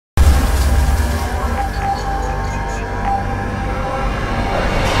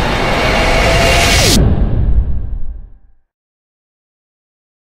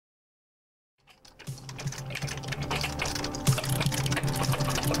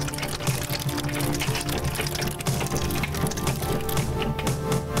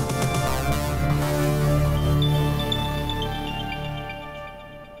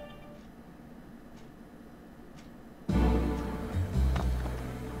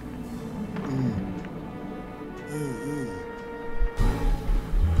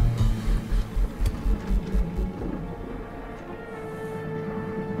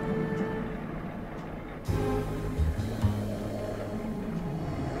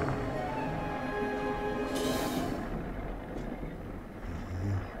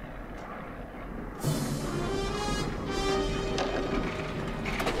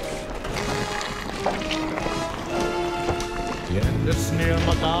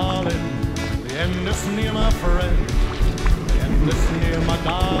darling. The end is near, my friend. The end is near, my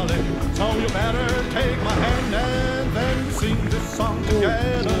darling. So you better take my hand and then sing this song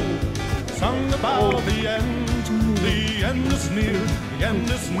together. Song about the end. The end is near. The end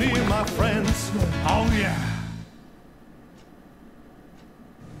is near, my friends. Oh yeah.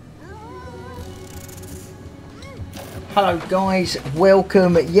 Hello guys,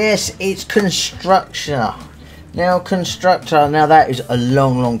 welcome. Yes, it's Constructor. Now Constructor, now that is a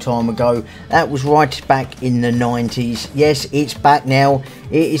long time ago. That was right back in the 90s. Yes, it's back now.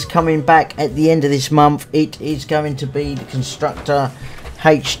 It is coming back at the end of this month. It is going to be the Constructor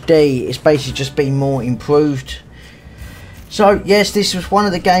HD. It's basically just been more improved. So yes, this was one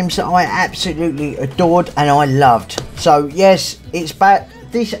of the games that I absolutely adored and I loved. So yes, it's back.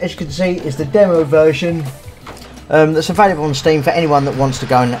 This, as you can see, is the demo version. That's available on Steam for anyone that wants to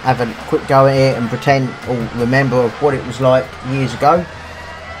go and have a quick go at it and pretend or remember what it was like years ago.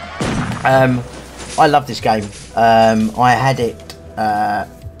 I love this game. I had it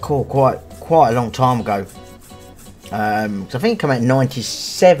quite a long time ago. I think it came out in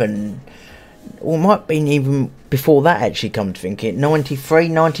 97, or it might have been even before that, actually, come to think it. 93,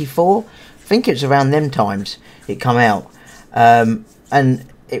 94? I think it was around them times it come out. And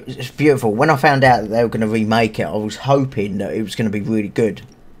it was beautiful. When I found out that they were going to remake it, I was hoping that it was going to be really good.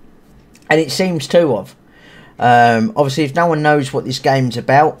 And it seems to have. Obviously, if no one knows what this game's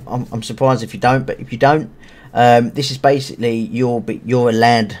about, I'm surprised if you don't. But if you don't, this is basically you're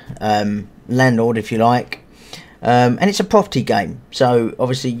a landlord, if you like. And it's a property game, so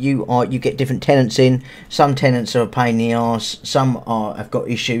obviously you get different tenants in. Some tenants are a pain in the arse, some have got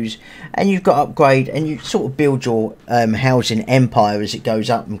issues, and you've got to upgrade and you sort of build your housing empire as it goes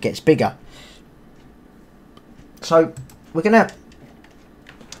up and gets bigger. So we're gonna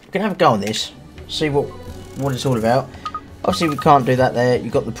have a go on this, see what it's all about. Obviously we can't do that there.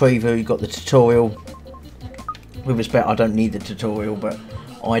 You've got the preview, you've got the tutorial. With respect, I don't need the tutorial, but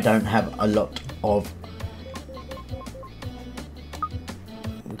I don't have a lot of.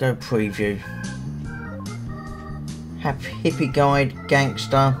 Go preview. Have hippie guide,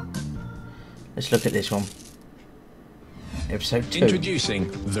 gangster. Let's look at this one. Episode 2. Introducing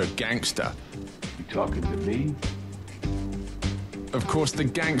the Gangster. You talking to me? Of course, the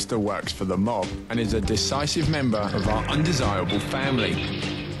Gangster works for the mob and is a decisive member of our undesirable family.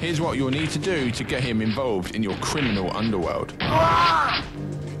 Here's what you'll need to do to get him involved in your criminal underworld.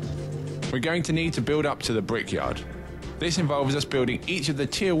 We're going to need to build up to the brickyard. This involves us building each of the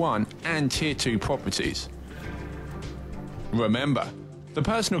Tier 1 and Tier 2 properties. Remember, the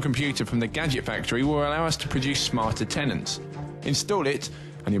personal computer from the Gadget Factory will allow us to produce smarter tenants. Install it,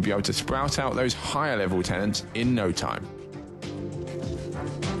 and you'll be able to sprout out those higher level tenants in no time.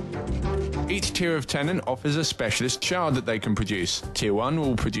 Each tier of tenant offers a specialist child that they can produce. Tier 1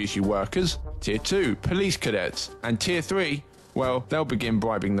 will produce you workers, Tier 2, police cadets, and Tier 3, well, they'll begin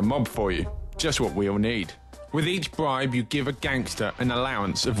bribing the mob for you. Just what we all need. With each bribe, you give a gangster an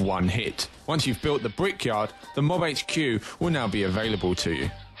allowance of 1 hit. Once you've built the brickyard, the Mob HQ will now be available to you.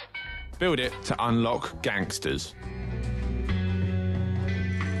 Build it to unlock gangsters.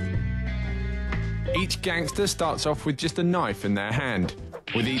 Each gangster starts off with just a knife in their hand.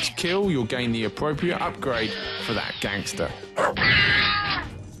 With each kill, you'll gain the appropriate upgrade for that gangster.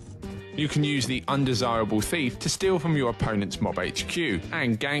 You can use the undesirable thief to steal from your opponent's Mob HQ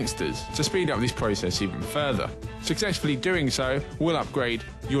and gangsters to speed up this process even further. Successfully doing so will upgrade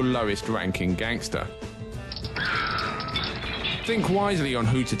your lowest ranking gangster. Think wisely on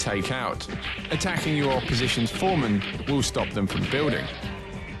who to take out. Attacking your opposition's foreman will stop them from building.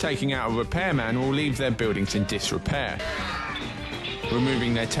 Taking out a repairman will leave their buildings in disrepair.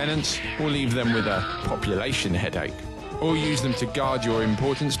 Removing their tenants will leave them with a population headache. Or use them to guard your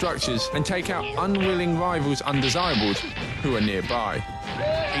important structures and take out unwilling rivals undesirables who are nearby.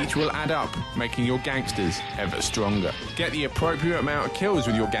 Each will add up, making your gangsters ever stronger. Get the appropriate amount of kills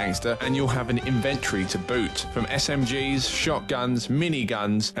with your gangster and you'll have an inventory to boot, from SMGs, shotguns,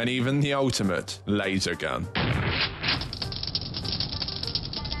 miniguns, and even the ultimate laser gun.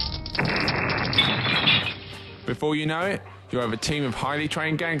 Before you know it, you'll have a team of highly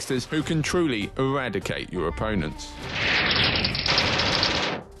trained gangsters who can truly eradicate your opponents.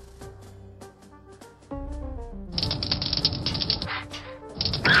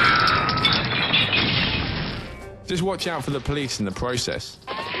 Just watch out for the police in the process.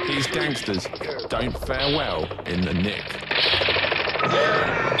 These gangsters don't fare well in the nick.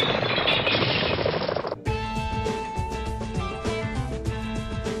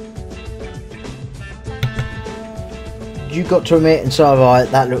 You got to admit, and so have I,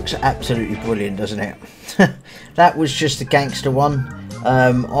 that looks absolutely brilliant, doesn't it? That was just the gangster one.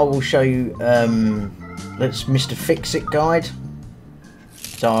 I will show you. Let's Mr. Fix-It guide.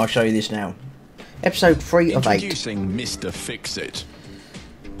 So I'll show you this now. Episode 3 of 8. Introducing Mr. Fix-It.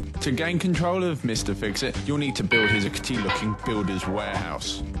 To gain control of Mr. Fix-It, you'll need to build his rickety-looking builder's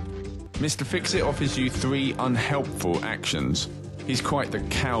warehouse. Mr. Fix-It offers you 3 unhelpful actions. He's quite the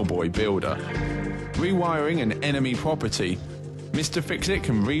cowboy builder. Rewiring an enemy property. Mr. Fix-It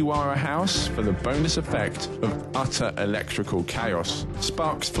can rewire a house for the bonus effect of utter electrical chaos.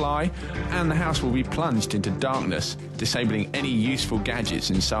 Sparks fly, and the house will be plunged into darkness, disabling any useful gadgets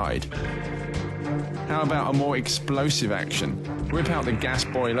inside. How about a more explosive action? Rip out the gas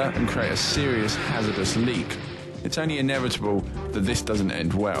boiler and create a serious hazardous leak. It's only inevitable that this doesn't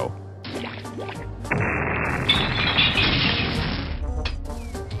end well.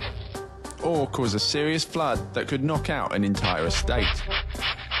 Or cause a serious flood that could knock out an entire estate.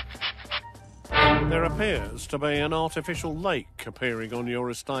 There appears to be an artificial lake appearing on your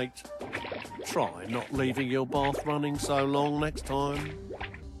estate. Try not leaving your bath running so long next time.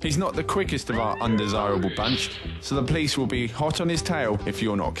 He's not the quickest of our undesirable bunch, so the police will be hot on his tail if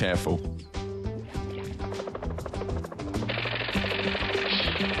you're not careful.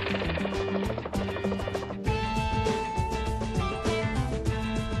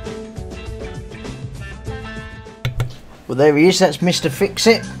 Well, there he is. That's Mr.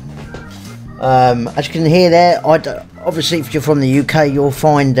 Fix-It. As you can hear there, obviously if you're from the UK, you'll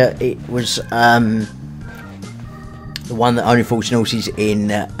find that it was the one that Only Fools and Horses in.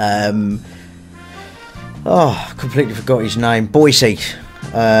 Oh, completely forgot his name. Boise.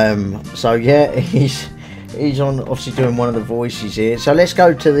 So yeah, he's on obviously doing one of the voices here. So let's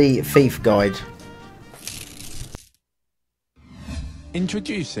go to the Thief guide.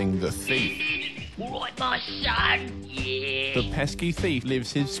 Introducing the Thief. Right, my son, yeah. The pesky thief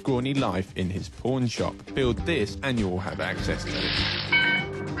lives his scrawny life in his pawn shop. Build this and you'll have access to it.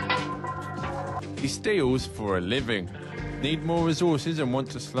 He steals for a living. Need more resources and want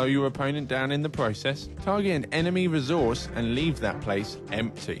to slow your opponent down in the process? Target an enemy resource and leave that place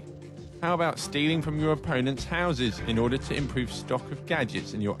empty. How about stealing from your opponent's houses in order to improve stock of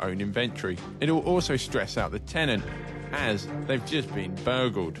gadgets in your own inventory? It'll also stress out the tenant, as they've just been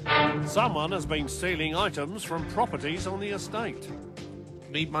burgled. Someone has been stealing items from properties on the estate.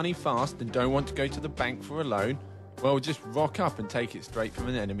 Need money fast and don't want to go to the bank for a loan? Well, just rock up and take it straight from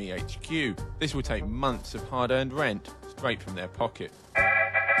an enemy HQ. This will take months of hard-earned rent straight from their pocket.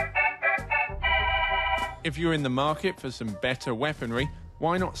 If you're in the market for some better weaponry,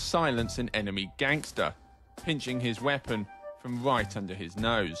 why not silence an enemy gangster, pinching his weapon from right under his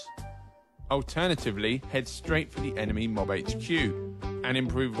nose? Alternatively, head straight for the enemy mob HQ and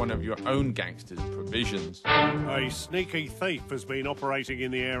improve one of your own gangsters' provisions. A sneaky thief has been operating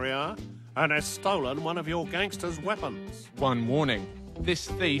in the area and has stolen one of your gangsters' weapons. One warning, this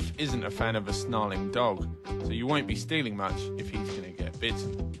thief isn't a fan of a snarling dog, so you won't be stealing much if he's going to get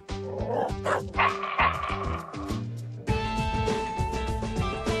bitten.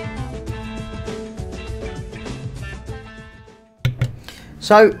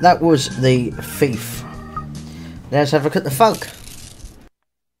 So that was the Thief. Let's have a look at the Thug.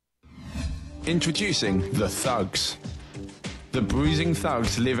 Introducing the Thugs. The bruising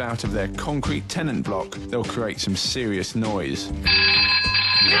thugs live out of their concrete tenant block. They'll create some serious noise.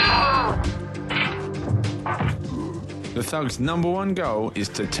 The thugs' #1 goal is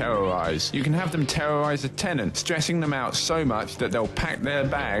to terrorize. You can have them terrorize a tenant, stressing them out so much that they'll pack their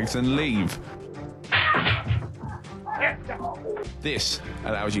bags and leave. This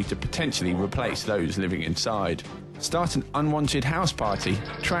allows you to potentially replace those living inside. Start an unwanted house party,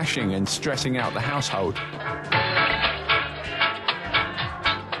 trashing and stressing out the household.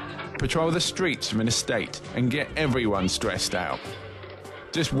 Patrol the streets of an estate and get everyone stressed out.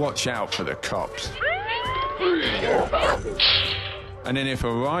 Just watch out for the cops. And then if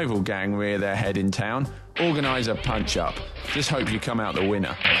a rival gang rear their head in town, organise a punch-up. Just hope you come out the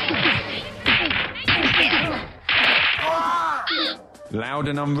winner. Loud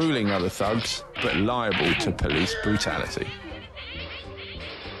and unruly are the thugs, but liable to police brutality.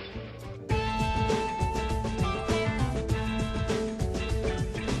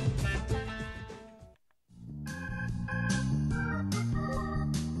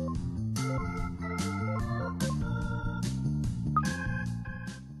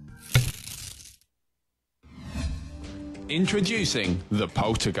 Introducing the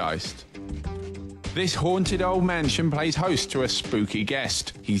Poltergeist. This haunted old mansion plays host to a spooky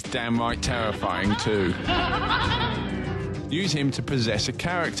guest. He's damn right terrifying too. Use him to possess a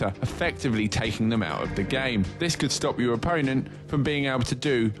character, effectively taking them out of the game. This could stop your opponent from being able to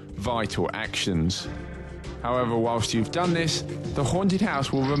do vital actions. However, whilst you've done this, the haunted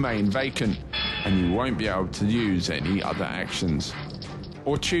house will remain vacant, and you won't be able to use any other actions.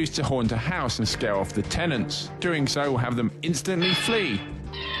 Or choose to haunt a house and scare off the tenants. Doing so will have them instantly flee.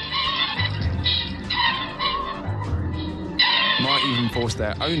 Might even force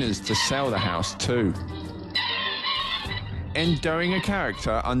their owners to sell the house too. Endowing a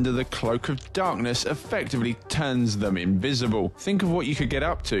character under the cloak of darkness effectively turns them invisible. Think of what you could get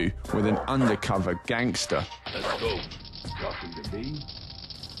up to with an undercover gangster. Let's go. Talking to me?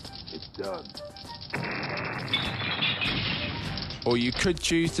 It's done. Or you could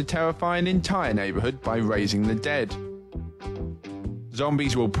choose to terrify an entire neighborhood by raising the dead.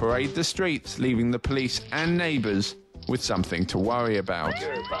 Zombies will parade the streets, leaving the police and neighbors with something to worry about.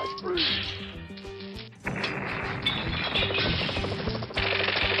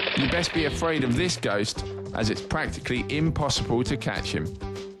 You best be afraid of this ghost, as it's practically impossible to catch him.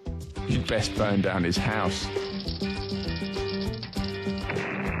 You'd best burn down his house.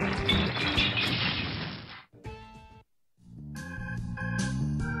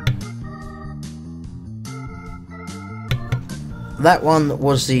 That one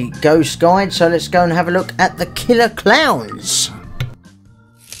was the Ghost Guide, so let's go and have a look at the Killer Clowns.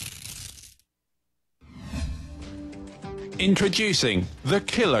 Introducing the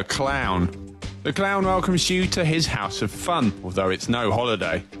Killer Clown. The clown welcomes you to his house of fun, although it's no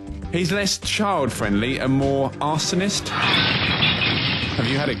holiday. He's less child-friendly and more arsonist. Have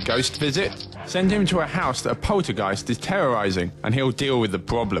you had a ghost visit? Send him to a house that a poltergeist is terrorizing, and he'll deal with the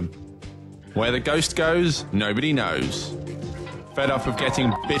problem. Where the ghost goes, nobody knows. Fed up of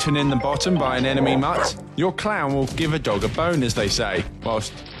getting bitten in the bottom by an enemy mutt? Your clown will give a dog a bone, as they say,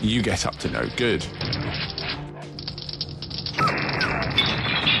 whilst you get up to no good.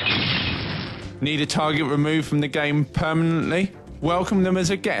 Need a target removed from the game permanently? Welcome them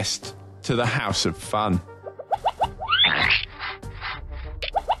as a guest to the House of Fun.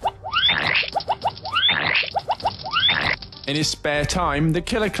 In his spare time, the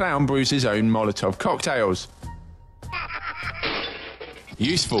Killer Clown brews his own Molotov cocktails.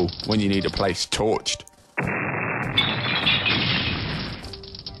 Useful when you need a place torched.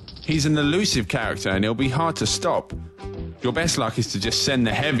 He's an elusive character and he'll be hard to stop. Your best luck is to just send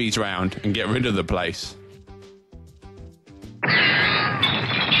the heavies round and get rid of the place.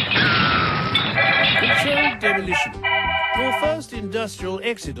 Controlled demolition. Your first industrial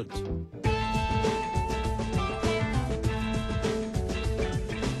accident.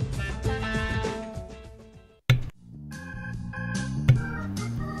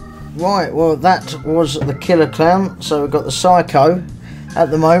 Right, well that was the Killer Clown, so we've got the Psycho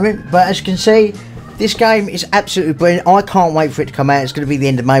at the moment, but as you can see, this game is absolutely brilliant. I can't wait for it to come out. It's going to be the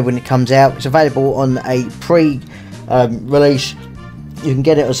end of May when it comes out. It's available on a pre-release. You can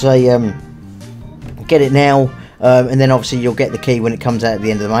get it as a get it now, and then obviously you'll get the key when it comes out at the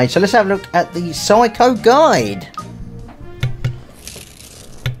end of May. So let's have a look at the Psycho Guide.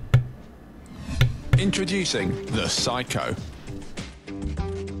 Introducing the Psycho.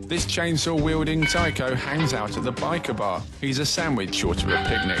 This chainsaw-wielding psycho hangs out at the biker bar. He's a sandwich short of a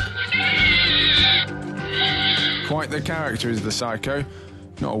picnic. Quite the character is the Psycho,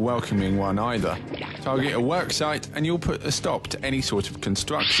 not a welcoming one either. Target a work site and you'll put a stop to any sort of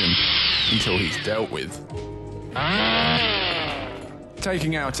construction until he's dealt with.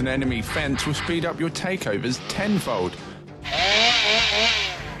 Taking out an enemy fence will speed up your takeovers tenfold.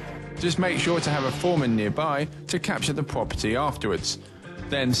 Just make sure to have a foreman nearby to capture the property afterwards.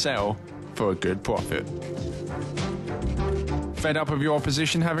 Then sell for a good profit. Fed up of your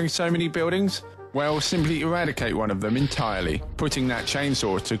opposition having so many buildings? Well, simply eradicate one of them entirely, putting that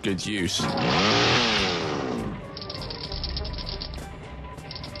chainsaw to good use.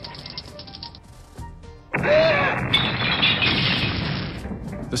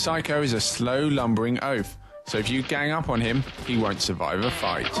 The Psycho is a slow, lumbering oaf, so if you gang up on him, he won't survive a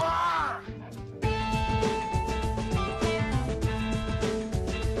fight.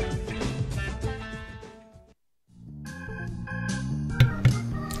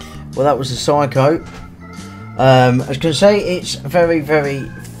 Well, that was the Psycho. I was going to say, it's very, very,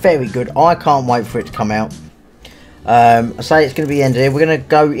 very good. I can't wait for it to come out. I say it's going to be the end of it. We're going to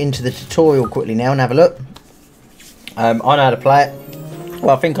go into the tutorial quickly now and have a look. I know how to play it.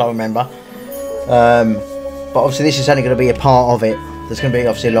 Well, I think I remember. But obviously this is only going to be a part of it. There's going to be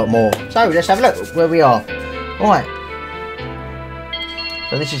obviously a lot more. So let's have a look where we are. Right.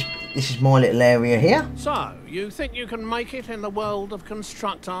 So this is my little area here. So, you think you can make it in the world of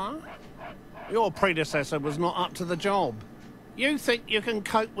Constructor? Your predecessor was not up to the job. You think you can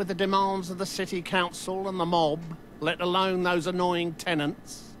cope with the demands of the city council and the mob, let alone those annoying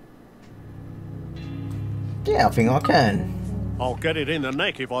tenants? Yeah, I think I can. I'll get it in the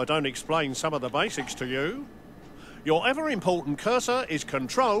neck if I don't explain some of the basics to you. Your ever-important cursor is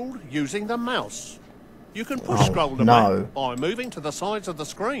controlled using the mouse. You can push scroll the map by moving to the sides of the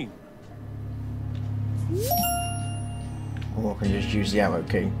screen. Or I can just use the arrow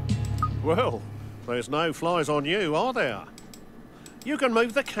key. Well, there's no flies on you, are there? You can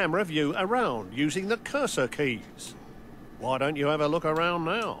move the camera view around using the cursor keys. Why don't you have a look around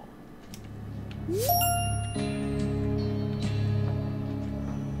now?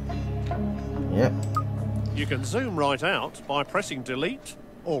 Yep. You can zoom right out by pressing delete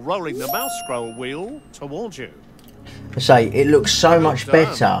or rolling the mouse scroll wheel towards you. I say, it looks so much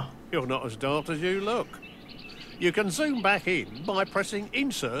better. You're not as daft as you look. You can zoom back in by pressing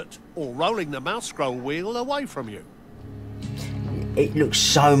insert or rolling the mouse scroll wheel away from you. It looks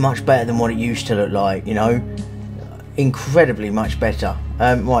so much better than what it used to look like, you know. Incredibly much better.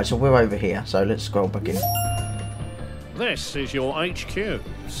 Right, so we're over here, so let's scroll back in. This is your HQ,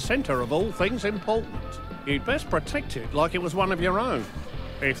 centre of all things important. You'd best protect it like it was one of your own.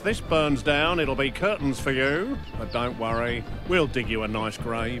 If this burns down, it'll be curtains for you. But don't worry, we'll dig you a nice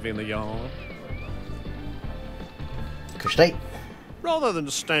grave in the yard. Christy. Rather than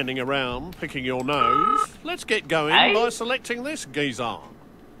standing around picking your nose, let's get going by selecting this geezer.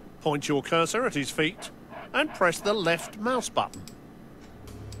 Point your cursor at his feet and press the left mouse button.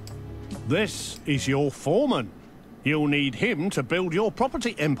 This is your foreman. You'll need him to build your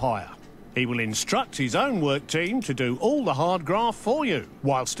property empire. He will instruct his own work team to do all the hard graft for you,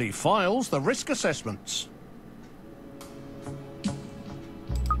 whilst he files the risk assessments.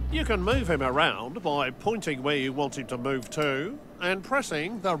 You can move him around by pointing where you want him to move to and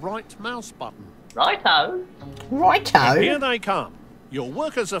pressing the right mouse button. Righto. Righto. Here they come. Your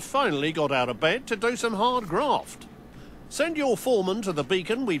workers have finally got out of bed to do some hard graft. Send your foreman to the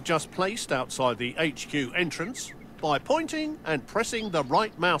beacon we've just placed outside the HQ entrance by pointing and pressing the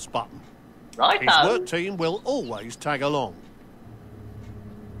right mouse button. Righto. His work team will always tag along.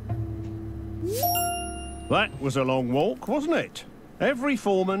 That was a long walk, wasn't it? Every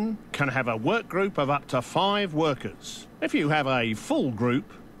foreman can have a work group of up to 5 workers. If you have a full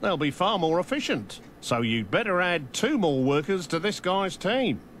group, they'll be far more efficient. So you'd better add 2 more workers to this guy's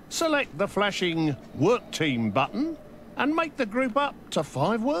team. Select the flashing Work Team button and make the group up to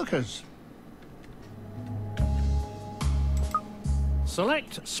 5 workers.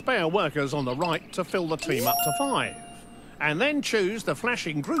 Select spare workers on the right to fill the team up to 5. And then choose the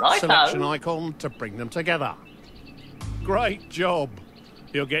flashing group selection icon to bring them together. Great job.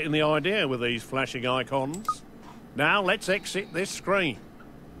 You're getting the idea with these flashing icons. Now let's exit this screen.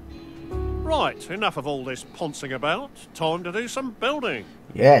 Right, enough of all this poncing about. Time to do some building.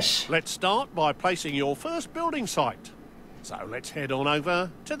 Yes. Let's start by placing your first building site. So let's head on over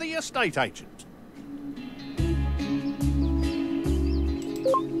to the estate agent.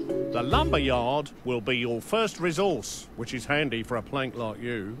 The lumber yard will be your first resource, which is handy for a plank like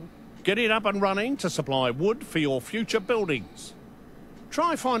you. Get it up and running to supply wood for your future buildings.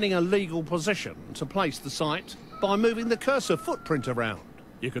 Try finding a legal position to place the site by moving the cursor footprint around.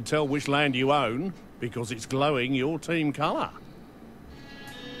 You can tell which land you own because it's glowing your team colour.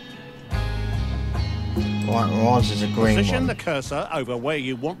 Right, ours is a green Position one. the cursor over where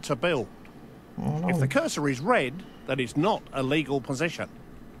you want to build. Oh, no. If the cursor is red, then it's not a legal position.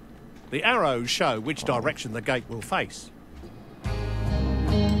 The arrows show which direction the gate will face.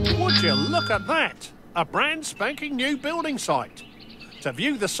 Would you look at that? A brand spanking new building site. To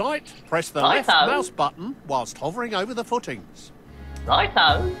view the site, press the left mouse button whilst hovering over the footings.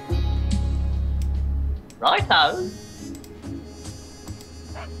 Righto. Righto.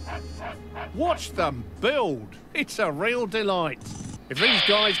 Watch them build. It's a real delight. If these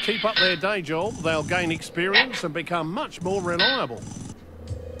guys keep up their day job, they'll gain experience and become much more reliable.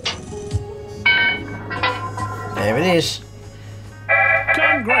 There it is.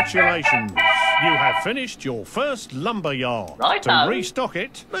 Congratulations! You have finished your first lumber yard. To restock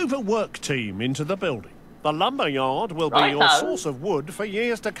it, move a work team into the building. The lumber yard will be your source of wood for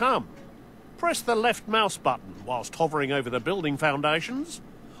years to come. Press the left mouse button whilst hovering over the building foundations,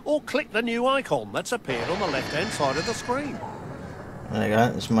 or click the new icon that's appeared on the left-hand side of the screen. There you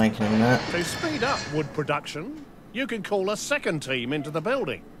go, it's making them that. To speed up wood production, you can call a second team into the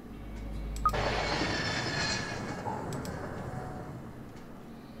building.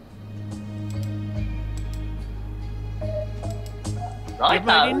 We've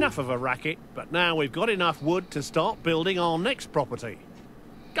made enough of a racket, but now we've got enough wood to start building our next property.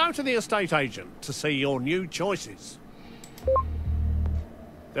 Go to the estate agent to see your new choices.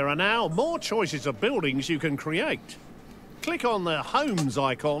 There are now more choices of buildings you can create. Click on the Homes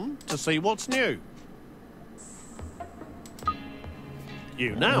icon to see what's new.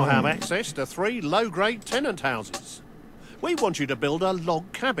 You now have access to 3 low-grade tenant houses. We want you to build a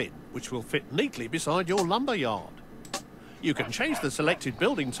log cabin, which will fit neatly beside your lumber yard. You can change the selected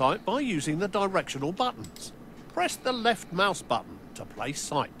building type by using the directional buttons. Press the left mouse button to place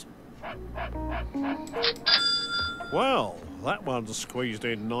site. Well, that one's squeezed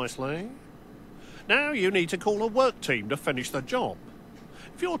in nicely. Now you need to call a work team to finish the job.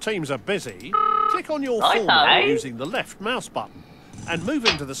 If your teams are busy, click on your foreman using the left mouse button and move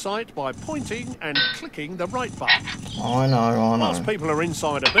into the site by pointing and clicking the right button. I know. Whilst people are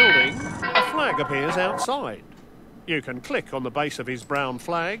inside a building, a flag appears outside. You can click on the base of his brown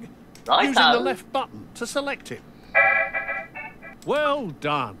flag using the left button to select it. Well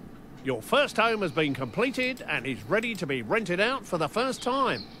done. Your first home has been completed and is ready to be rented out for the first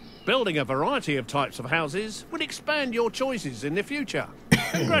time. Building a variety of types of houses will expand your choices in the future.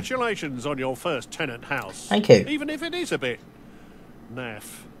 Congratulations on your first tenant house. Thank you. Even if it is a bit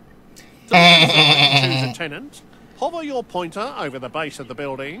naff. To choose a tenant, hover your pointer over the base of the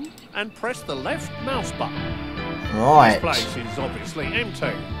building and press the left mouse button. Right. This place is obviously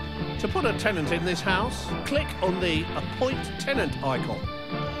empty. To put a tenant in this house, click on the Appoint Tenant icon.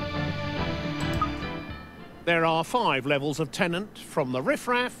 There are 5 levels of tenant, from the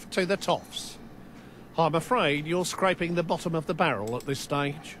riffraff to the toffs. I'm afraid you're scraping the bottom of the barrel at this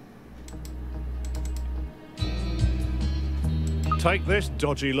stage. Take this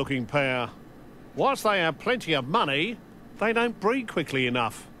dodgy-looking pair. Whilst they have plenty of money, they don't breed quickly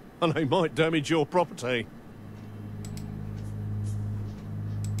enough, and they might damage your property.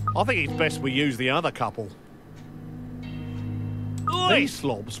 I think it's best we use the other couple. These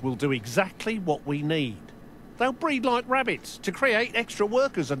slobs will do exactly what we need. They'll breed like rabbits to create extra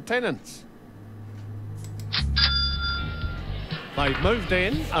workers and tenants. They've moved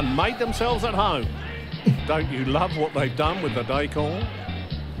in and made themselves at home. Don't you love what they've done with the decor?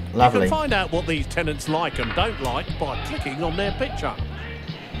 Lovely. You can find out what these tenants like and don't like by clicking on their picture.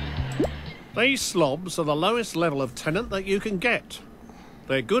 These slobs are the lowest level of tenant that you can get.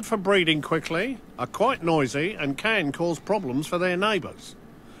 They're good for breeding quickly, are quite noisy and can cause problems for their neighbours.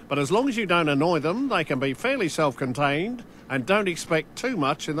 But as long as you don't annoy them, they can be fairly self-contained and don't expect too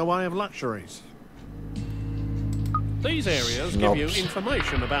much in the way of luxuries. These areas give you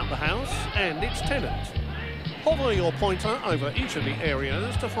information about the house and its tenant. Hover your pointer over each of the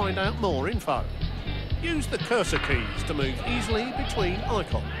areas to find out more info. Use the cursor keys to move easily between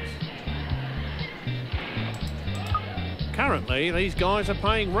icons. Currently, these guys are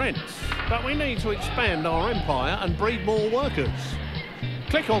paying rents, but we need to expand our empire and breed more workers.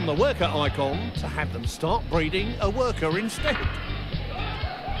 Click on the worker icon to have them start breeding a worker instead.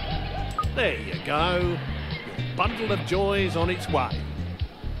 There you go. Your bundle of joy is on its way.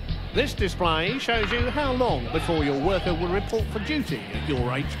 This display shows you how long before your worker will report for duty at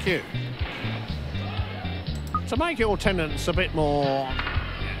your HQ. To make your tenants a bit more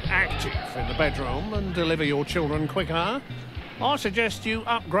active in the bedroom and deliver your children quicker, I suggest you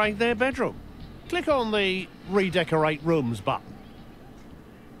upgrade their bedroom. Click on the Redecorate Rooms button.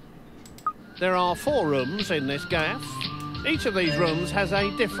 There are 4 rooms in this gaff. Each of these rooms has a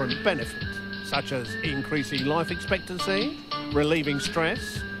different benefit, such as increasing life expectancy, relieving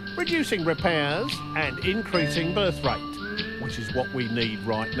stress, reducing repairs and increasing birth rate, which is what we need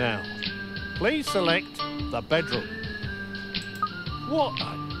right now. Please select the bedroom. What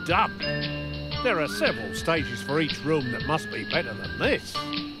a dump! There are several stages for each room that must be better than this.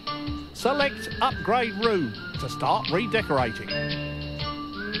 Select Upgrade Room to start redecorating.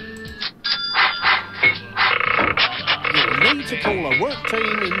 You'll need to call a work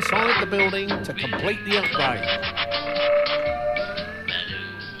team inside the building to complete the upgrade.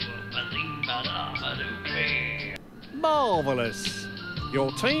 Marvellous!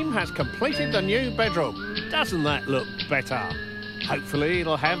 Your team has completed the new bedroom. Doesn't that look better? Hopefully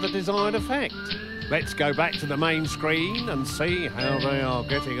it'll have the desired effect. Let's go back to the main screen and see how they are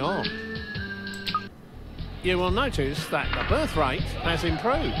getting on. You will notice that the birth rate has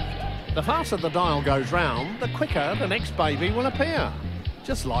improved. The faster the dial goes round, the quicker the next baby will appear.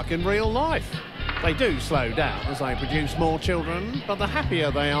 Just like in real life. They do slow down as they produce more children, but the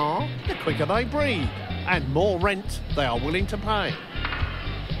happier they are, the quicker they breed, and more rent they are willing to pay.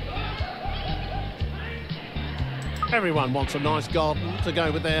 Everyone wants a nice garden to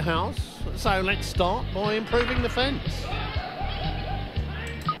go with their house, so let's start by improving the fence.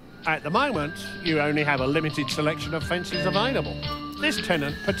 At the moment, you only have a limited selection of fences available. This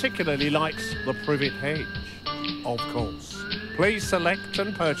tenant particularly likes the privet hedge, of course. Please select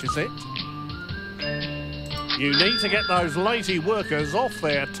and purchase it. You need to get those lazy workers off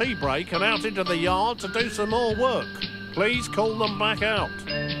their tea break and out into the yard to do some more work. Please call them back out.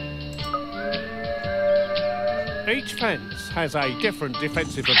 Each fence has a different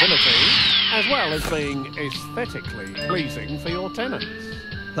defensive ability, as well as being aesthetically pleasing for your tenants.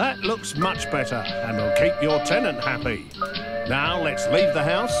 That looks much better and will keep your tenant happy. Now let's leave the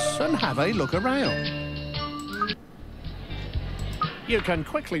house and have a look around. You can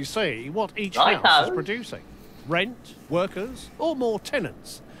quickly see what each house is producing. Rent, workers, or more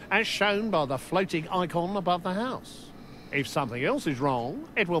tenants, as shown by the floating icon above the house. If something else is wrong,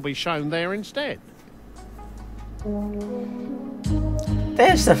 it will be shown there instead.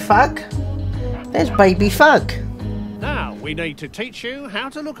 There's the Fug. There's baby Fug. Now we need to teach you how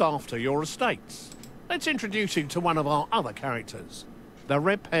to look after your estates. Let's introduce you to one of our other characters, the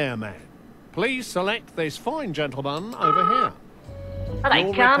repairman. Please select this fine gentleman over here. Your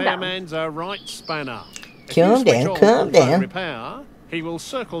repairman's a right spanner. Calm down. Repair, he will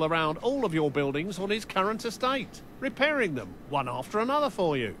circle around all of your buildings on his current estate, repairing them one after another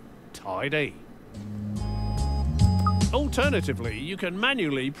for you. Tidy. Alternatively, you can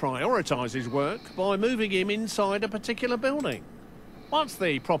manually prioritise his work by moving him inside a particular building. Once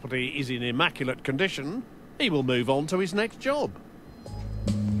the property is in immaculate condition, he will move on to his next job.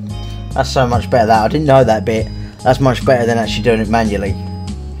 That's so much better. That I didn't know that bit. That's much better than actually doing it manually.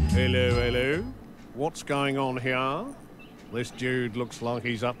 Hello. What's going on here? This dude looks like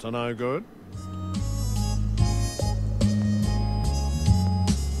he's up to no good.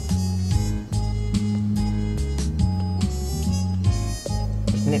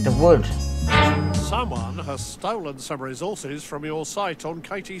 Nick the wood. Someone has stolen some resources from your site on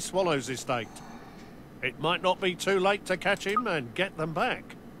Katie Swallow's estate. It might not be too late to catch him and get them back.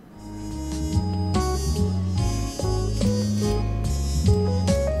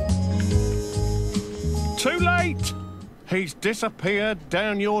 Too late! He's disappeared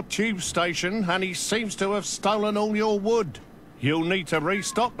down your tube station and he seems to have stolen all your wood. You'll need to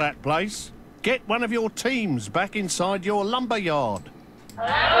restock that place. Get one of your teams back inside your lumber yard.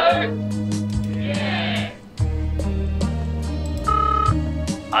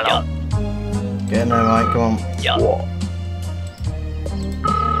 Hello. Get in there, mate, come on. Yeah.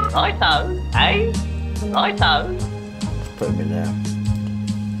 Righto, eh? Righto. Put him in there.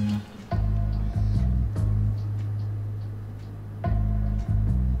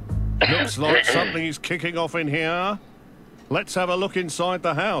 Looks like something is kicking off in here. Let's have a look inside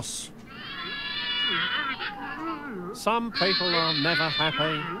the house. Some people are never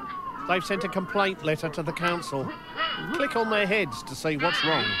happy. They've sent a complaint letter to the council. Click on their heads to see what's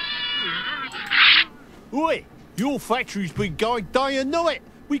wrong. Oi! Your factory's been going day and night.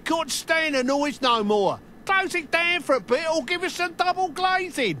 We can't stand the noise no more. Close it down for a bit or give us some double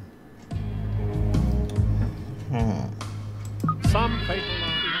glazing. Some people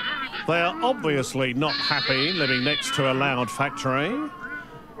are... They're obviously not happy living next to a loud factory.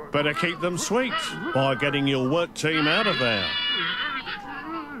 Better keep them sweet by getting your work team out of there.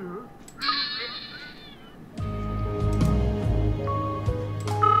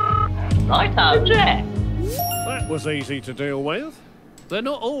 Righto, Jack. That was easy to deal with. They're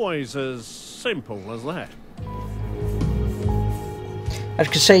not always as simple as that. As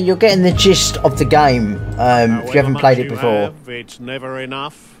you can see, you're getting the gist of the game if you haven't played it before. It's never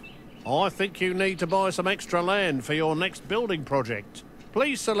enough. I think you need to buy some extra land for your next building project.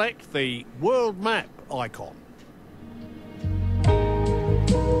 Please select the world map icon.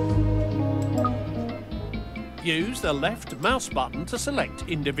 Use the left mouse button to select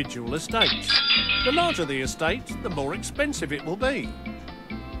individual estates. The larger the estate, the more expensive it will be.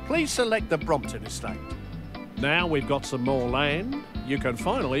 Please select the Brompton estate. Now we've got some more land, you can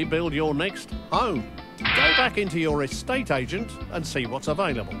finally build your next home. Go back into your estate agent and see what's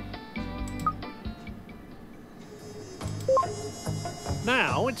available.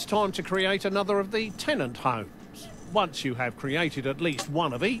 Now it's time to create another of the tenant homes. Once you have created at least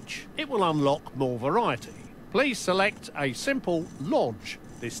one of each, it will unlock more variety. Please select a simple lodge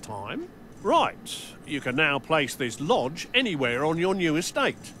this time. Right, you can now place this lodge anywhere on your new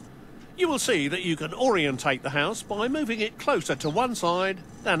estate. You will see that you can orientate the house by moving it closer to one side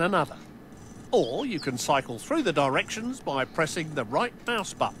than another. Or you can cycle through the directions by pressing the right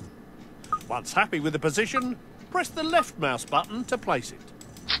mouse button. Once happy with the position, press the left mouse button to place it.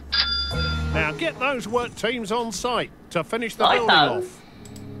 Now get those work teams on site to finish the building off.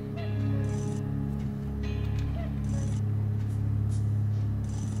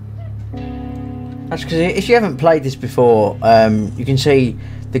 That's because if you haven't played this before, you can see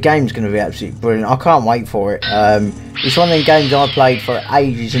the game's going to be absolutely brilliant. I can't wait for it. It's one of the games I played for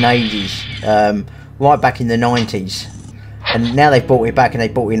ages and ages, right back in the 90s. And now they've brought it back and they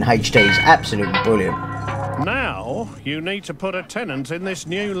brought it in HD. It's absolutely brilliant. Now you need to put a tenant in this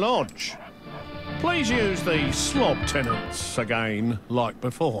new lodge. Please use the slob tenants again, like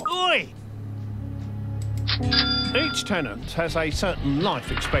before. Oi! Each tenant has a certain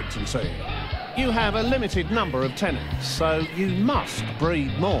life expectancy. You have a limited number of tenants, so you must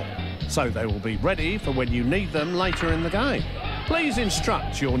breed more, so they will be ready for when you need them later in the game. Please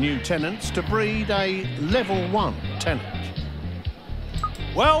instruct your new tenants to breed a level 1 tenant.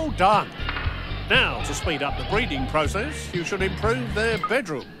 Well done. Now, to speed up the breeding process, you should improve their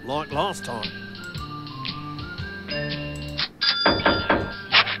bedroom, like last time.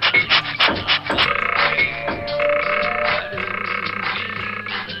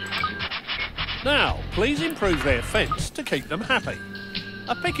 Now, please improve their fence to keep them happy.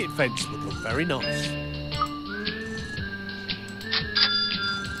 A picket fence would look very nice.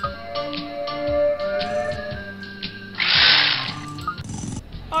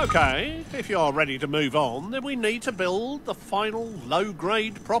 OK, if you are ready to move on, then we need to build the final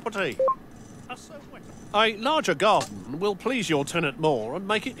low-grade property. A larger garden will please your tenant more and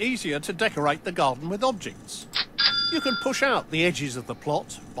make it easier to decorate the garden with objects. You can push out the edges of the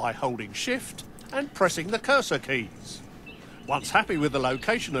plot by holding Shift and pressing the cursor keys. Once happy with the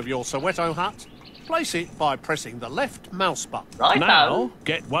location of your Soweto hut, place it by pressing the left mouse button. Righto. Now,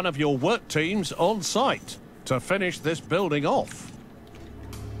 get one of your work teams on site to finish this building off.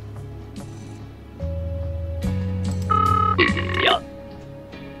 Yeah.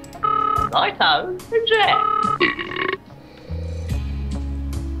 Righto, Jack.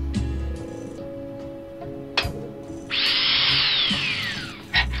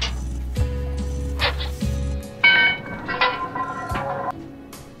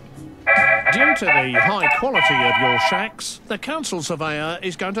 Due to the high quality of your shacks, the council surveyor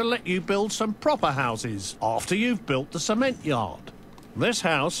is going to let you build some proper houses after you've built the cement yard. This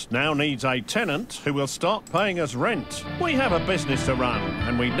house now needs a tenant who will start paying us rent. We have a business to run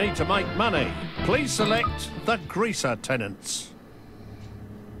and we need to make money. Please select the greaser tenants.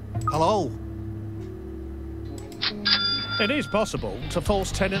 Hello. It is possible to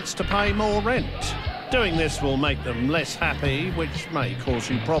force tenants to pay more rent. Doing this will make them less happy, which may cause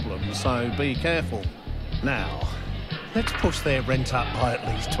you problems, so be careful. Now, let's push their rent up by at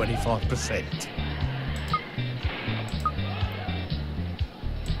least 25%.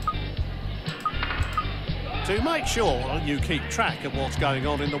 To make sure you keep track of what's going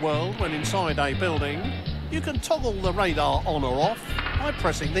on in the world when inside a building, you can toggle the radar on or off by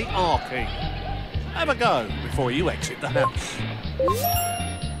pressing the R key. Have a go before you exit the house.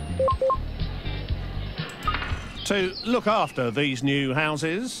 To look after these new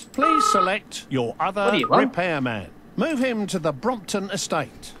houses, please select your What other do you want? repairman. Move him to the Brompton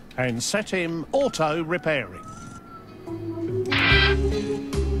estate and set him auto-repairing.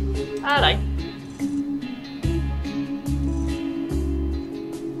 Hello.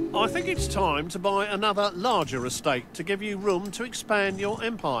 I think it's time to buy another larger estate to give you room to expand your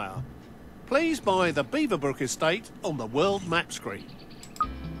empire. Please buy the Beaverbrook estate on the world map screen.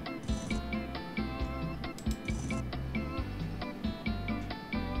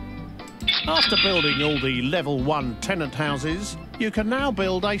 After building all the level 1 tenant houses, you can now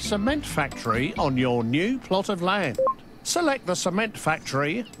build a cement factory on your new plot of land. Select the cement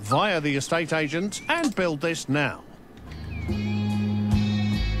factory via the estate agent and build this now.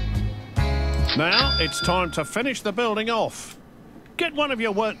 Now it's time to finish the building off. Get one of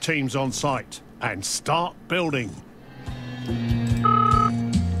your work teams on site and start building.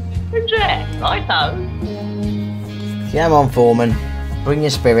 Jack, righto. Come on, foreman. Bring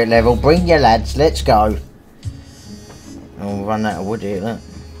your spirit level. Bring your lads. Let's go. I'll run out of wood here, look.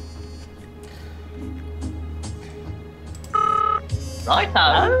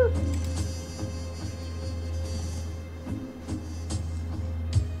 Righto.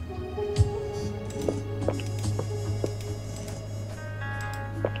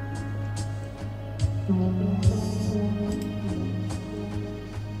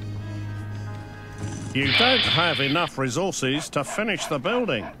 You don't have enough resources to finish the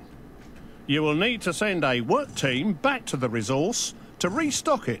building. You will need to send a work team back to the resource to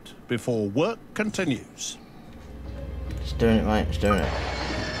restock it before work continues. It's doing it, mate. It's doing it.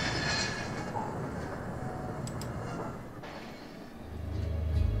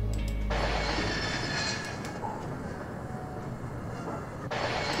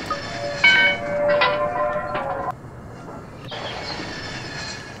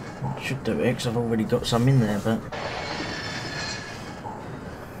 Should do it because I've already got some in there, but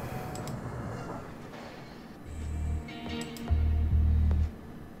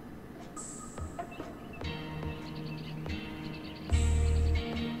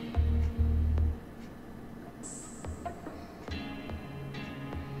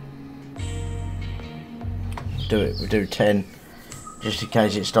do it. We'll do 10, just in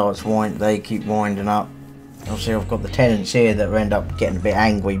case it starts they keep winding up. Obviously, I've got the tenants here that end up getting a bit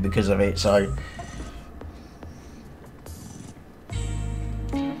angry because of it. So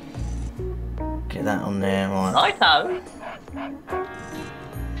get that on there, right? Righto.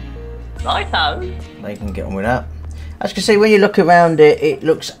 Righto. They can get on with that. As you can see, when you look around it, it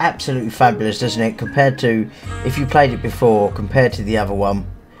looks absolutely fabulous, doesn't it? Compared to, if you played it before, compared to the other one,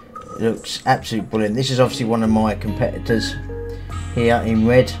 it looks absolutely brilliant. This is obviously one of my competitors here in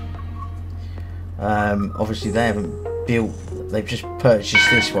red. Obviously they haven't built, they've just purchased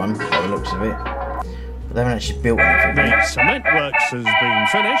this one, by the looks of it. But they haven't actually built anything. The cement works has been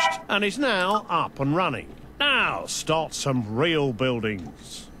finished and is now up and running. Now start some real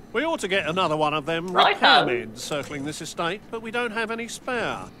buildings. We ought to get another one of them Righto. repairmen circling this estate, but we don't have any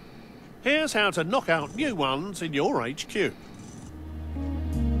spare. Here's how to knock out new ones in your HQ.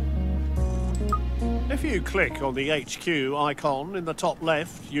 If you click on the HQ icon in the top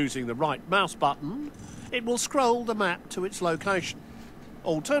left using the right mouse button, it will scroll the map to its location.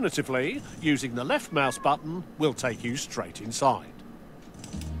 Alternatively, using the left mouse button will take you straight inside.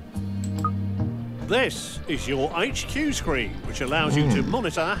 This is your HQ screen, which allows you to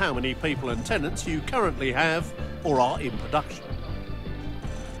monitor how many people and tenants you currently have or are in production.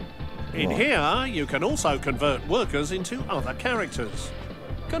 In here, you can also convert workers into other characters.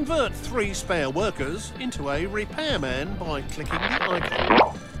 Convert 3 spare workers into a repairman by clicking the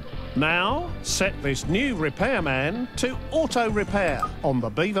icon. Now set this new repairman to auto repair on the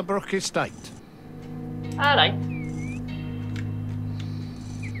Beaverbrook estate. Hello.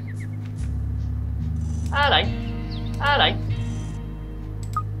 Hello. Hello.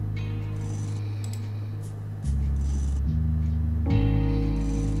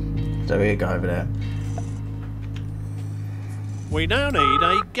 So here you go over there. We now need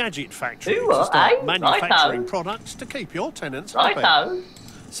a gadget factory Who to are start they? manufacturing Righto. products to keep your tenants happy. Righto.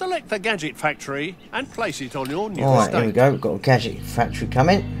 Select the gadget factory and place it on your new Alright, estate. here we go. We've got a gadget factory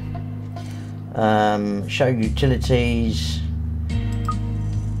coming. Show utilities.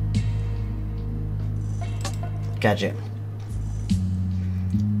 Gadget.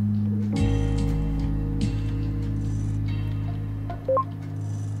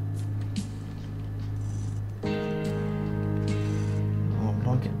 I'd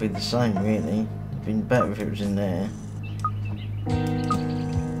like it to be the same, really. It'd been better if it was in there.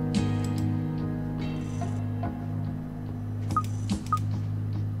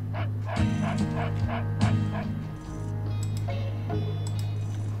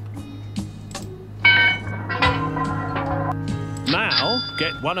 Now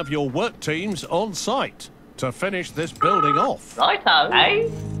get one of your work teams on site to finish this building off. Righto. Eh?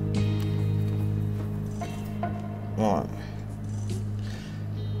 Right.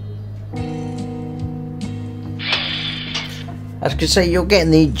 As you can see, you're getting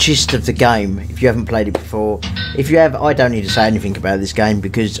the gist of the game if you haven't played it before. If you have, I don't need to say anything about this game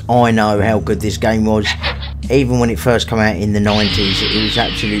because I know how good this game was. Even when it first came out in the 90s, it was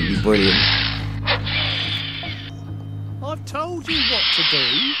absolutely brilliant. I've told you what to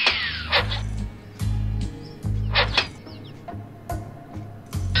do.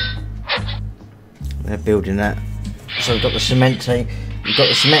 They're building that. So we've got the cement team, we've got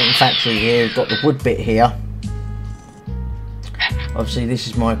the cementing factory here, we've got the wood bit here. Obviously this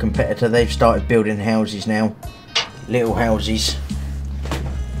is my competitor, they've started building houses now. Little houses.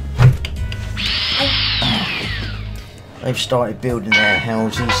 They've started building their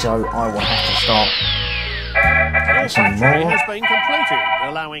houses, so I will have to start Your some factory more. has been completed,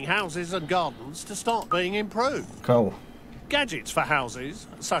 allowing houses and gardens to start being improved. Cool. Gadgets for houses,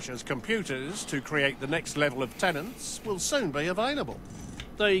 such as computers to create the next level of tenants, will soon be available.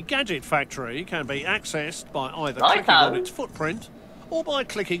 The gadget factory can be accessed by either clicking on its footprint or by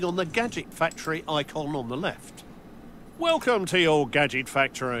clicking on the gadget factory icon on the left. Welcome to your gadget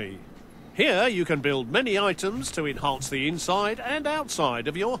factory. Here you can build many items to enhance the inside and outside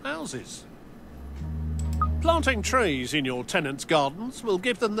of your houses. Planting trees in your tenants' gardens will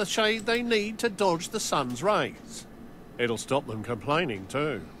give them the shade they need to dodge the sun's rays. It'll stop them complaining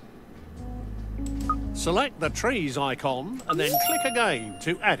too. Select the trees icon and then click again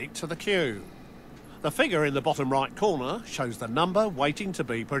to add it to the queue. The figure in the bottom right corner shows the number waiting to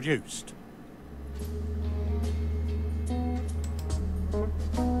be produced.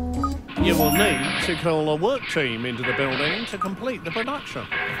 You will need to call a work team into the building to complete the production.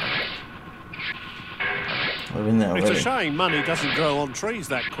 We're in there It's a already. shame money doesn't grow on trees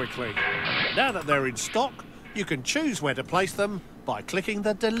that quickly. Now that they're in stock, you can choose where to place them by clicking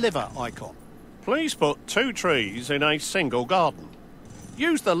the Deliver icon. Please put 2 trees in a single garden.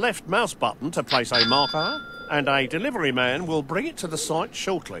 Use the left mouse button to place a marker and a delivery man will bring it to the site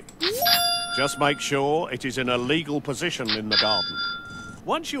shortly. Just make sure it is in a legal position in the garden.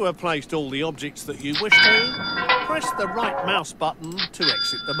 Once you have placed all the objects that you wish to, press the right mouse button to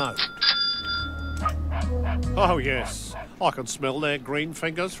exit the mode. Oh yes, I can smell their green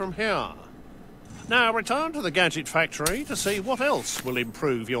fingers from here. Now return to the gadget factory to see what else will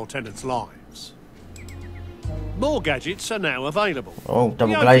improve your tenants' lives. More gadgets are now available. Oh,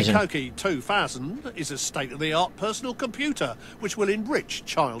 double the glazing. Koki 2000 is a state-of-the-art personal computer which will enrich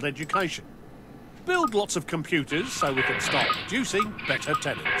child education. Build lots of computers so we can start producing better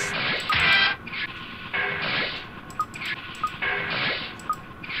tenants.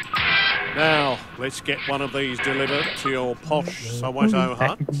 Now, let's get one of these delivered to your posh Soweto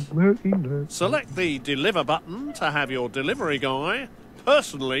hut. Select the Deliver button to have your delivery guy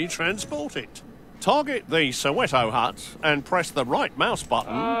personally transport it. Target the Soweto hut and press the right mouse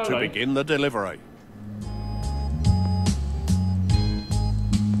button to begin the delivery.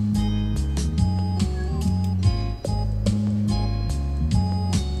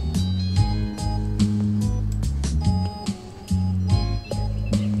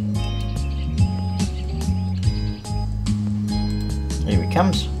 Here it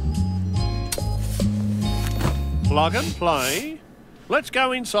comes. Plug and play. Let's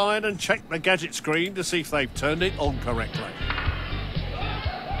go inside and check the gadget screen to see if they've turned it on correctly.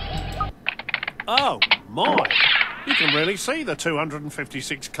 Oh, my. You can really see the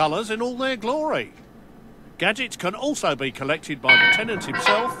 256 colours in all their glory. Gadgets can also be collected by the tenant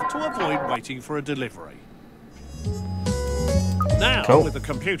himself to avoid waiting for a delivery. Now, Cool. with the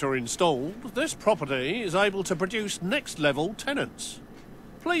computer installed, this property is able to produce next-level tenants.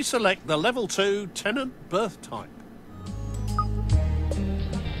 Please select the Level 2 tenant birth type.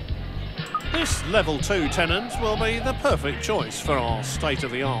 This Level 2 tenant will be the perfect choice for our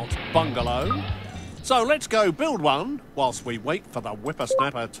state-of-the-art bungalow. So let's go build one whilst we wait for the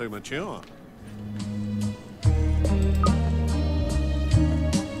whippersnapper to mature.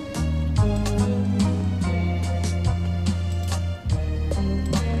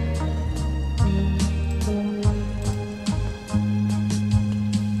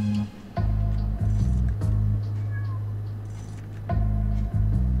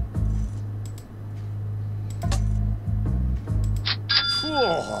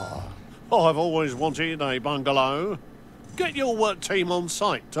 Oh, I've always wanted a bungalow. Get your work team on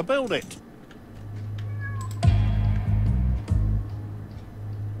site to build it.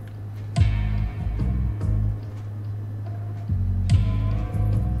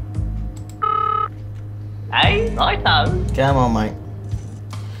 Hey, righto. Come on, mate.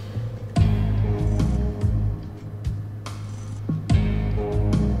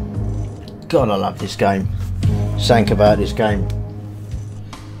 God, I love this game. Sank about this game.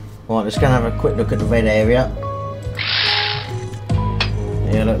 Right, let's go and have a quick look at the red area.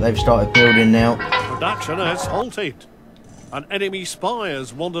 Yeah, look, they've started building now. Production has halted. An enemy spy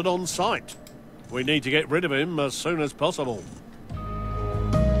has wandered on site. We need to get rid of him as soon as possible.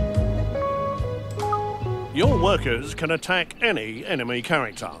 Your workers can attack any enemy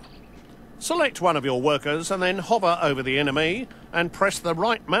character. Select one of your workers and then hover over the enemy and press the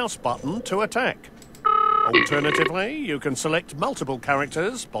right mouse button to attack. Alternatively, you can select multiple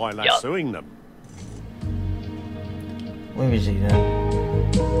characters by lassoing them. Where is he then?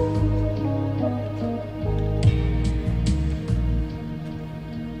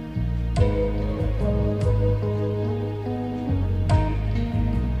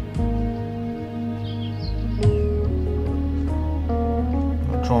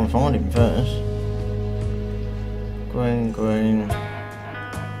 I'll try and find him first. Green.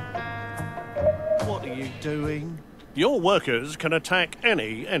 What are you doing? Your workers can attack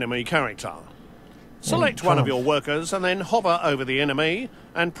any enemy character. Select one of your workers and then hover over the enemy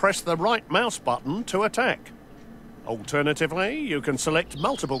and press the right mouse button to attack. Alternatively, you can select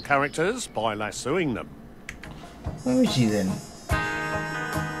multiple characters by lassoing them. Where is he then?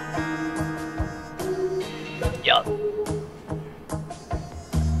 Yup.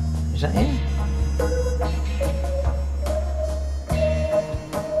 Is that him?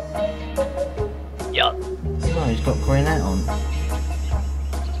 Yup. Oh, he's got green hat on.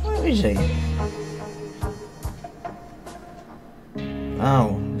 Where is he?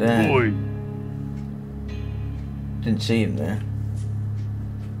 Oh, there. Didn't see him there.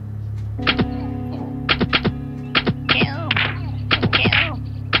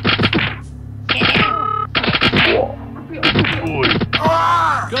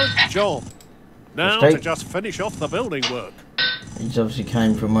 Good job. Now to just finish off the building work. He's obviously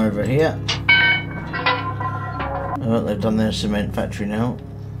came from over here. Oh, they've done their cement factory now.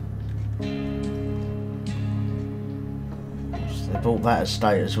 They bought that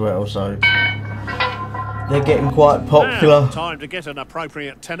estate as well, so they're getting quite popular. Now, time to get an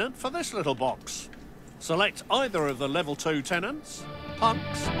appropriate tenant for this little box. Select either of the level 2 tenants,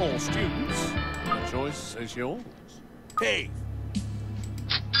 punks or students. The choice is yours. Hey!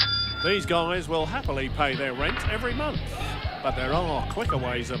 These guys will happily pay their rent every month, but there are quicker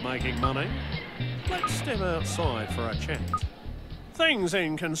ways of making money. Let's step outside for a chat. Things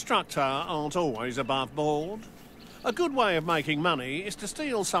in Constructor aren't always above board. A good way of making money is to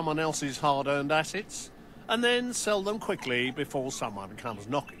steal someone else's hard-earned assets and then sell them quickly before someone comes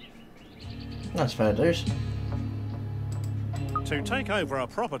knocking. That's fair dues. To take over a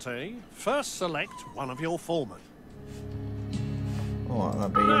property, first select one of your foremen. Alright, that'll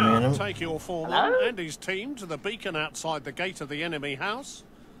be me Now, and him. take your foreman Hello? and his team to the beacon outside the gate of the enemy house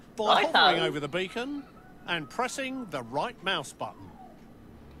by Righto. hovering over the beacon and pressing the right mouse button.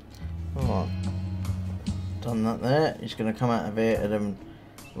 Alright. Done that there. He's going to come out of here and then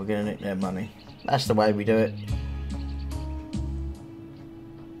we're going to nick their money. That's the way we do it.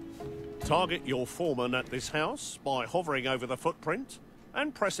 Target your foreman at this house by hovering over the footprint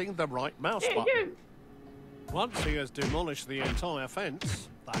and pressing the right mouse Yeah, button. you. Once he has demolished the entire fence,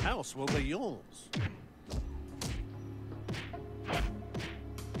 the house will be yours.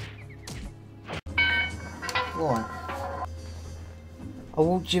 Right. I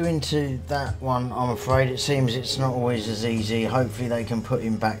walked you into that one, I'm afraid. It seems it's not always as easy. Hopefully they can put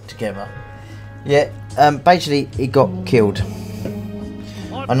him back together. Yeah, basically he got killed.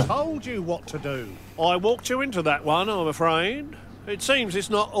 I've told you what to do. I walked you into that one, I'm afraid. It seems it's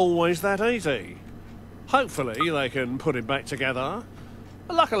not always that easy. Hopefully they can put him back together.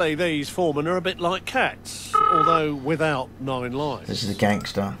 Luckily these foremen are a bit like cats, although without 9 lives. This is a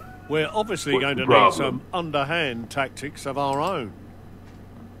gangster. We're obviously What's going the to need problem? some underhand tactics of our own.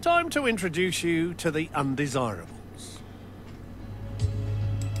 Time to introduce you to the undesirables.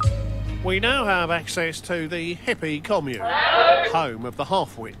 We now have access to the hippie commune, home of the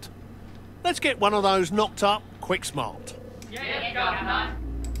half-wit. Let's get one of those knocked up quick smart.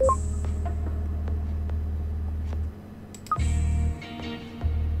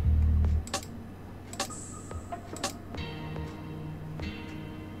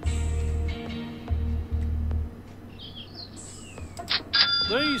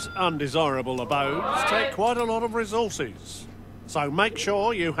 These undesirable abodes take quite a lot of resources, so make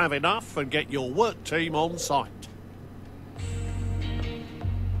sure you have enough and get your work team on site.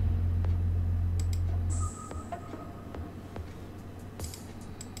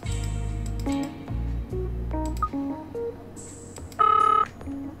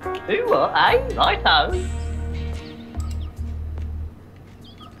 Ooh, eh? Righto.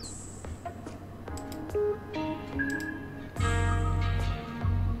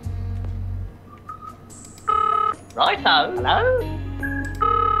 Righto. Hello?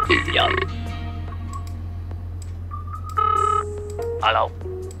 Yo. Hello.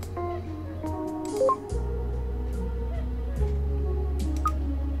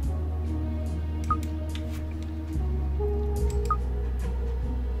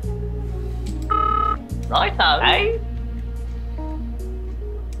 Righto. Hey?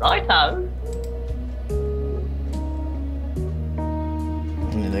 Righto.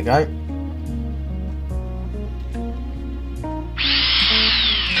 There they go.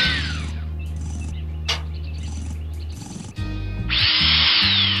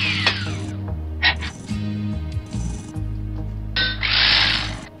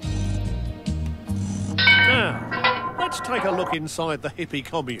 Now, let's take a look inside the hippie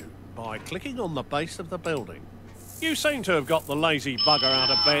commune by clicking on the base of the building. You seem to have got the lazy bugger out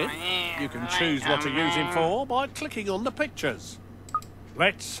of bed. You can choose what to use him for by clicking on the pictures.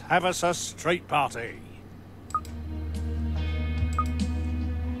 Let's have us a street party.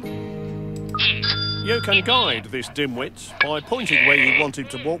 You can guide this dimwit by pointing where you want him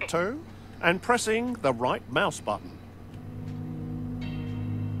to walk to and pressing the right mouse button.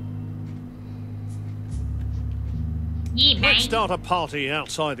 Let's start a party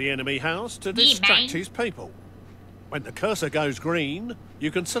outside the enemy house to distract his people. When the cursor goes green, you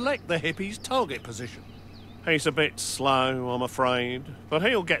can select the hippie's target position. He's a bit slow, I'm afraid, but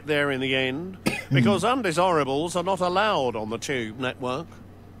he'll get there in the end, because undesirables are not allowed on the Tube network.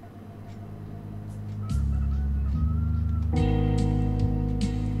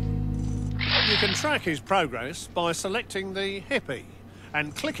 You can track his progress by selecting the hippie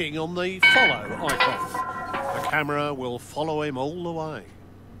and clicking on the follow icon. The camera will follow him all the way.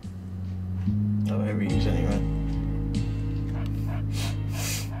 Whatever he is anyway.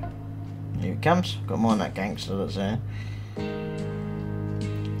 Here he comes. Got to mind that gangster that's there.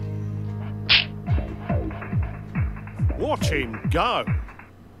 Watch him go.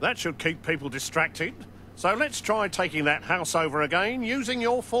 That should keep people distracted. So let's try taking that house over again using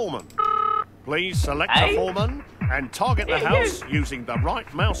your foreman. Please select a foreman and target the house using the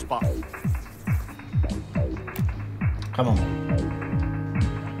right mouse button. Come on.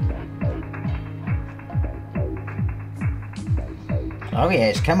 Oh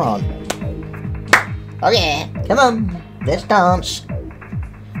yes, come on. Oh yeah, come on. Let's dance.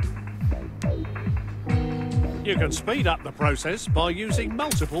 You can speed up the process by using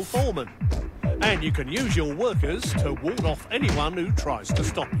multiple foremen. And you can use your workers to ward off anyone who tries to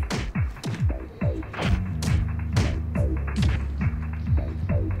stop you.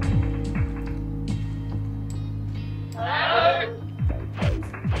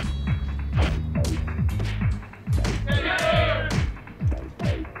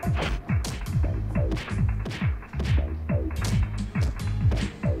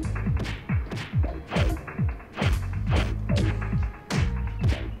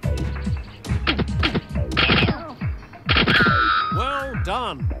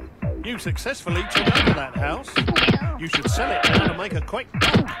 Done. You successfully took over that house. You should sell it now to make a quick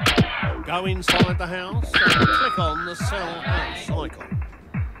buck. Go inside the house and click on the sell house icon.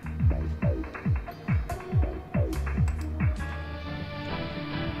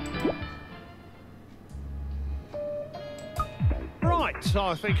 Right,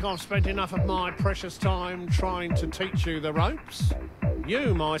 I think I've spent enough of my precious time trying to teach you the ropes.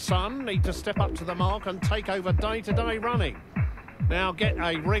 You, my son, need to step up to the mark and take over day-to-day running. Now get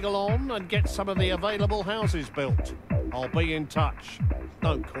a wriggle on and get some of the available houses built. I'll be in touch.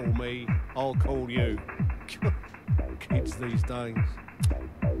 Don't call me, I'll call you. Kids these days.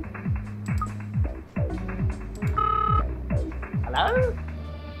 Hello?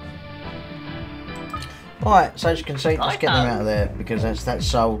 Right, so as you can see, let's get them out of there because that's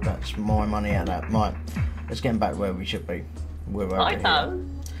sold. That's my money out of that. Right, let's get them back where we should be. We're over here.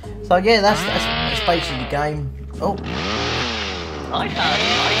 So yeah, that's basically the game. Oh. I know.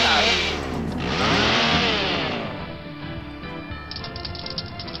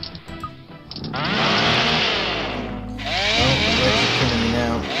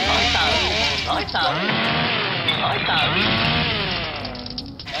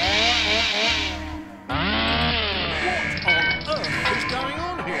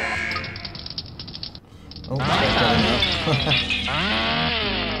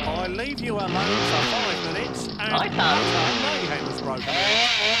 I leave you alone for 5 minutes and mayhem has broken out.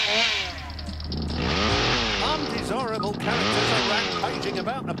 Undesirable characters are rampaging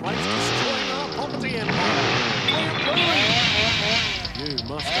about the place, destroying our property empire. You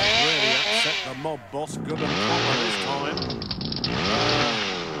must have really upset the mob boss good and proper this time.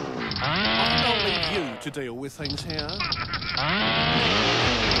 I'll leave you to deal with things here.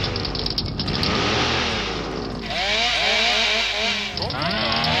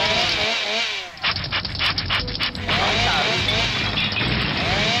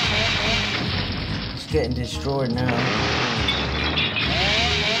 It's getting destroyed now.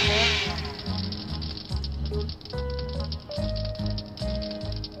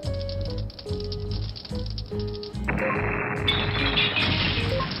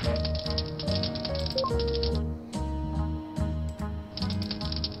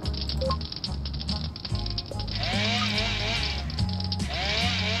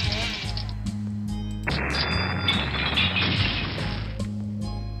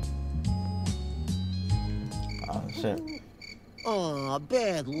 Aw,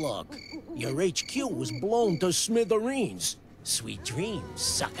 bad luck. Your HQ was blown to smithereens. Sweet dreams,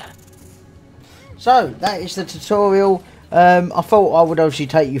 sucker. So, that is the tutorial. I thought I would obviously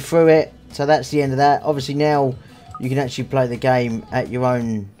take you through it. So that's the end of that. Obviously now you can actually play the game at your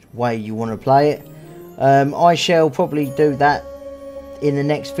own way you want to play it. I shall probably do that in the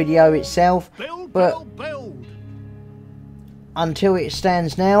next video itself. But until it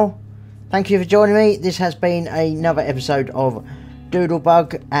stands now, thank you for joining me. This has been another episode of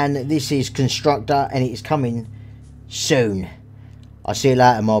Doodlebug, and this is Constructor, and it is coming soon. I'll see you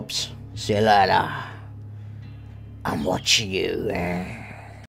later, mobs. See you later. I'm watching you.